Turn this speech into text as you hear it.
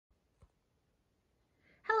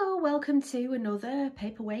welcome to another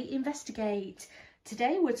Paperweight Investigate.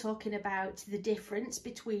 Today we're talking about the difference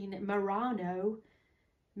between Murano,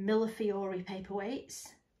 Millefiori paperweights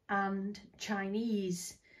and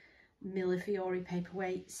Chinese Millefiori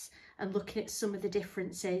paperweights, and looking at some of the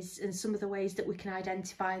differences and some of the ways that we can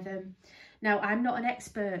identify them. Now, I'm not an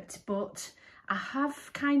expert, but I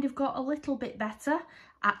have kind of got a little bit better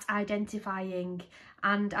at identifying,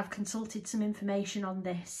 and I've consulted some information on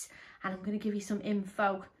this, and I'm going to give you some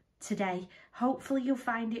info today. Hopefully you'll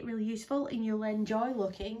find it really useful and you'll enjoy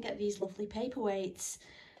looking at these lovely paperweights.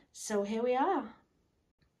 So here we are.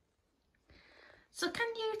 So can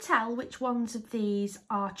you tell which ones of these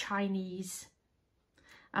are Chinese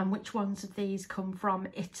and which ones of these come from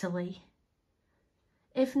Italy?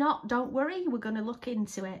 If not, don't worry, we're going to look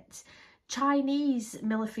into it. Chinese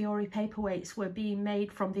Millefiori paperweights were being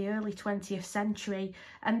made from the early 20th century,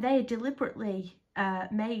 and they're deliberately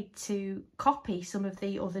made to copy some of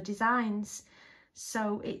the other designs.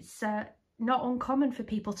 So it's not uncommon for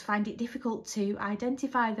people to find it difficult to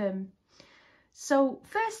identify them. So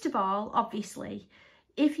first of all, obviously,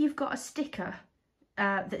 if you've got a sticker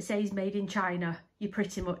that says made in China, you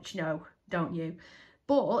pretty much know, don't you?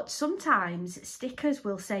 But sometimes stickers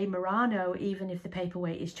will say Murano even if the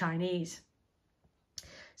paperweight is Chinese.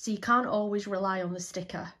 So you can't always rely on the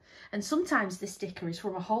sticker. And sometimes the sticker is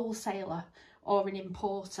from a wholesaler or an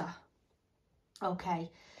importer.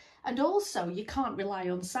 Okay. And also you can't rely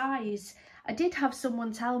on size. I did have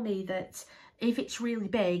someone tell me that if it's really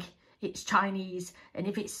big, it's Chinese, and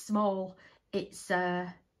if it's small, it's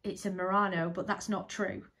a Murano, but that's not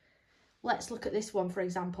true. Let's look at this one, for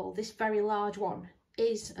example. This very large one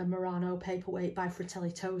is a Murano paperweight by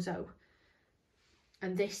Fratelli Tozo,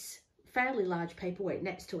 and this fairly large paperweight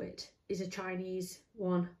next to it is a Chinese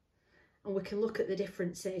one, and we can look at the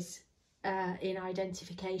differences in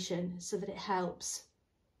identification so that it helps.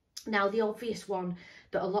 Now, the obvious one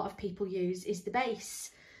that a lot of people use is the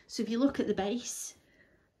base. So if you look at the base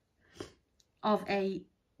of a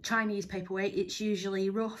Chinese paperweight, it's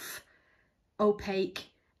usually rough, opaque,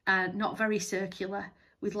 and not very circular,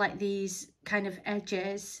 with like these kind of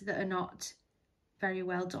edges that are not very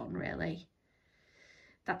well done, really.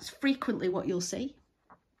 That's frequently what you'll see.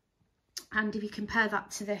 And if you compare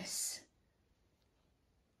that to this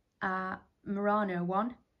Murano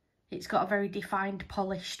one, it's got a very defined,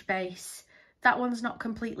 polished base. That one's not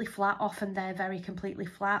completely flat. Often they're very completely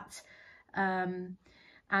flat. And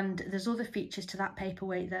there's other features to that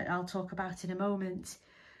paperweight that I'll talk about in a moment.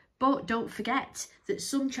 But don't forget that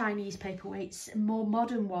some Chinese paperweights, more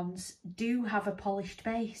modern ones, do have a polished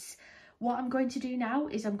base. What I'm going to do now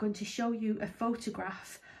is I'm going to show you a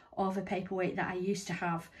photograph of a paperweight that I used to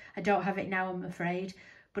have. I don't have it now, I'm afraid,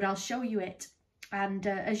 but I'll show you it. And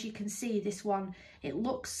as you can see, this one, it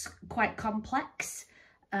looks quite complex,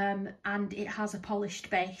 and it has a polished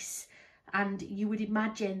base. And you would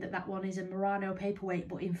imagine that that one is a Murano paperweight,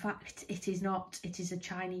 but in fact it is not. It is a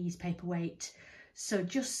Chinese paperweight. So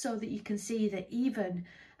just so that you can see that even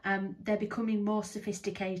they're becoming more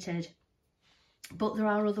sophisticated, but there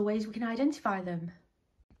are other ways we can identify them.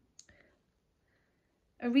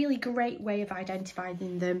 A really great way of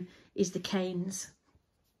identifying them is the canes.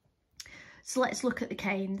 So let's look at the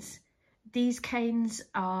canes. These canes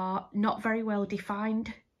are not very well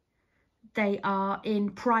defined. They are in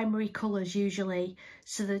primary colours usually.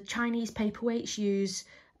 So the Chinese paperweights use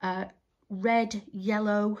red,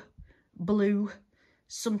 yellow, blue,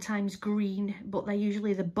 sometimes green, but they're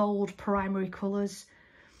usually the bold primary colours.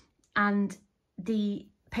 And the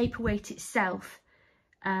paperweight itself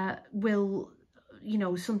will, you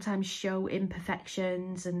know, sometimes show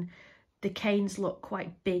imperfections, and the canes look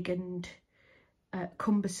quite big and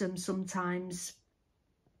cumbersome sometimes.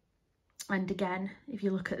 And again, if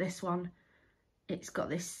you look at this one, it's got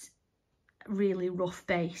this really rough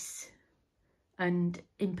base and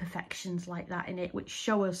imperfections like that in it, which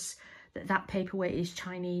show us that that paperweight is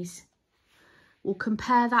Chinese. We'll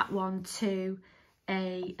compare that one to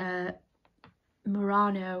a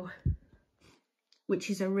Murano, which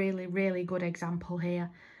is a really, really good example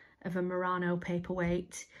here of a Murano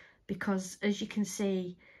paperweight, because as you can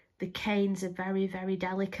see, the canes are very, very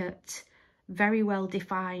delicate, very well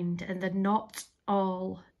defined, and they're not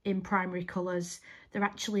all in primary colours. They're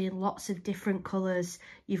actually in lots of different colours.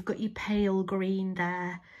 You've got your pale green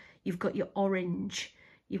there, you've got your orange,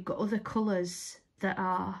 you've got other colours that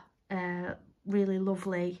are really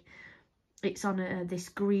lovely. It's on this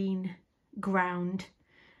green ground,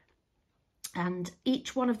 and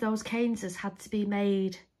each one of those canes has had to be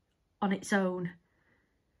made on its own.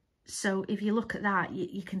 So if you look at that,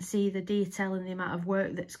 you can see the detail and the amount of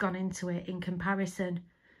work that's gone into it in comparison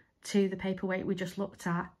to the paperweight we just looked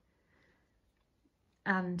at.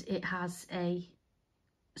 and it has a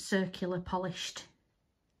circular polished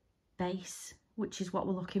base, which is what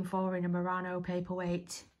we're looking for in a Murano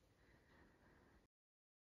paperweight.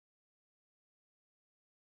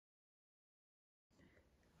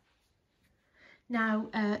 Now,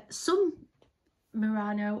 some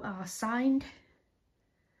Murano are signed.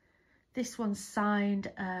 This one's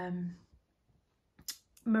signed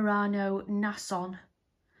Murano Nason.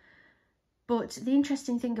 But the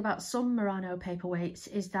interesting thing about some Murano paperweights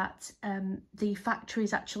is that the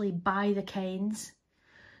factories actually buy the canes.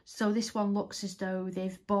 So this one looks as though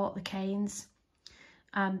they've bought the canes.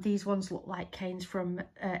 These ones look like canes from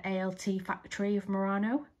ALT factory of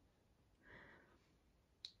Murano.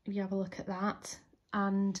 If you have a look at that,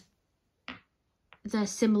 and they're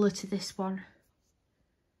similar to this one,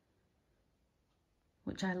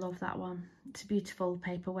 which I love that one. It's a beautiful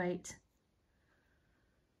paperweight.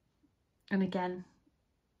 And again,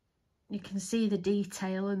 you can see the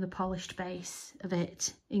detail and the polished base of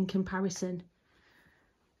it in comparison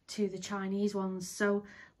to the Chinese ones. So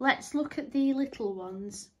let's look at the little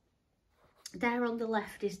ones. There on the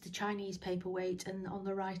left is the Chinese paperweight, and on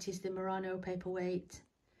the right is the Murano paperweight.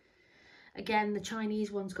 Again, the Chinese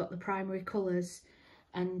one's got the primary colours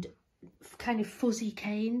and kind of fuzzy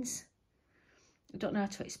canes. I don't know how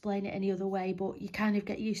to explain it any other way, but you kind of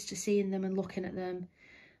get used to seeing them and looking at them.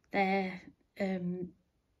 They're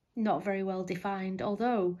not very well defined,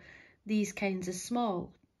 although these canes are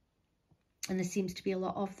small and there seems to be a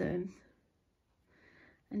lot of them.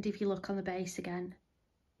 And if you look on the base again,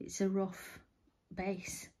 it's a rough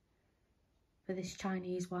base for this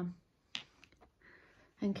Chinese one.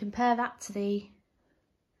 And compare that to the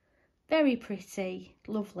very pretty,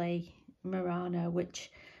 lovely Murano,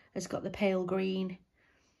 which has got the pale green,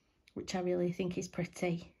 which I really think is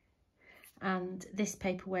pretty. And this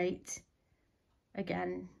paperweight,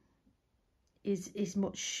 again, is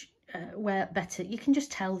much better. You can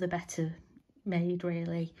just tell they're better made,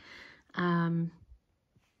 really. I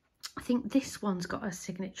think this one's got a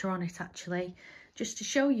signature on it, actually, just to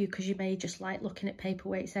show you, because you may just like looking at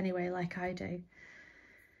paperweights anyway, like I do.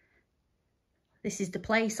 This is the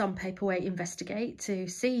place on Paperweight Investigate to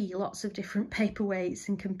see lots of different paperweights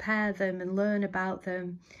and compare them and learn about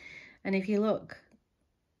them. And if you look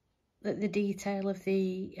at the detail of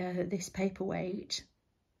the this paperweight,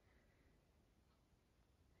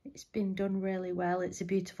 it's been done really well. It's a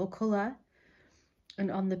beautiful colour, and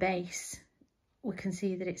on the base we can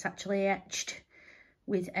see that it's actually etched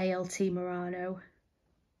with ALT Murano,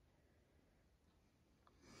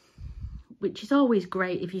 which is always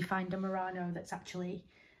great if you find a Murano that's actually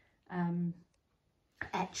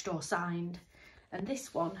etched or signed. And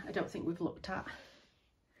this one, I don't think we've looked at.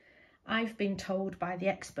 I've been told by the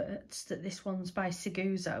experts that this one's by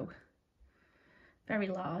Seguzo. Very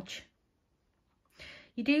large.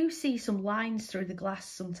 You do see some lines through the glass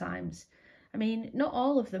sometimes. I mean, not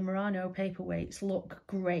all of the Murano paperweights look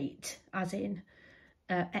great, as in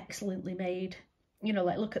excellently made. You know,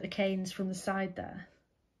 like look at the canes from the side there.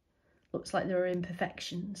 Looks like there are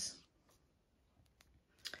imperfections.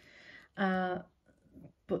 But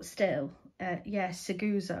still, yeah,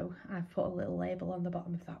 Seguzo. I've put a little label on the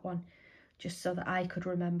bottom of that one, just so that I could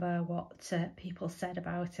remember what people said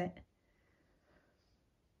about it.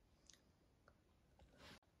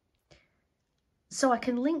 So I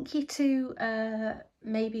can link you to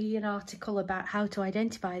maybe an article about how to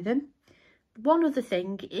identify them. One other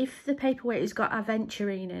thing, if the paperweight has got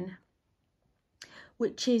aventurine in,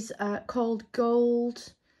 which is called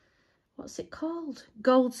gold, what's it called?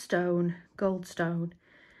 Goldstone,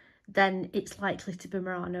 then it's likely to be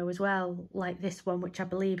Murano as well, like this one, which I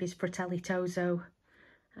believe is Fratelli Toso.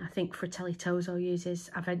 I think Fratelli Toso uses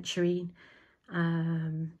aventurine,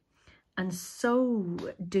 and so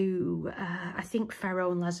do I think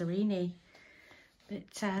Ferro and Lazzarini.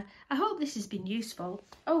 But I hope this has been useful.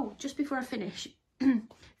 Oh, just before I finish,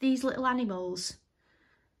 these little animals,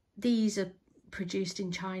 these are produced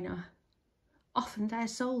in China. Often they're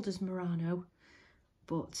sold as Murano,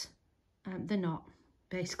 but they're not,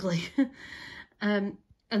 basically.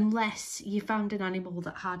 Unless you found an animal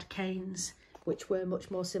that had canes, which were much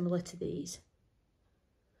more similar to these.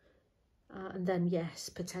 And then, yes,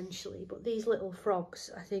 potentially. But these little frogs,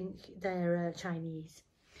 I think they're Chinese.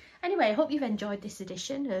 Anyway, I hope you've enjoyed this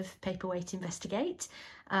edition of Paperweight Investigate.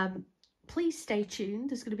 Please stay tuned.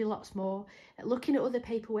 There's going to be lots more. Looking at other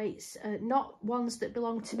paperweights, not ones that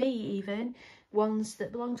belong to me even, ones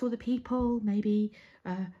that belong to other people. Maybe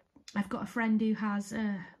I've got a friend who has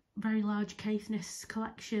a very large Caithness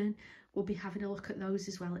collection. We'll be having a look at those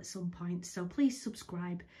as well at some point. So please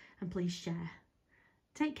subscribe and please share.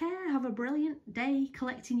 Take care. Have a brilliant day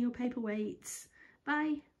collecting your paperweights.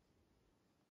 Bye.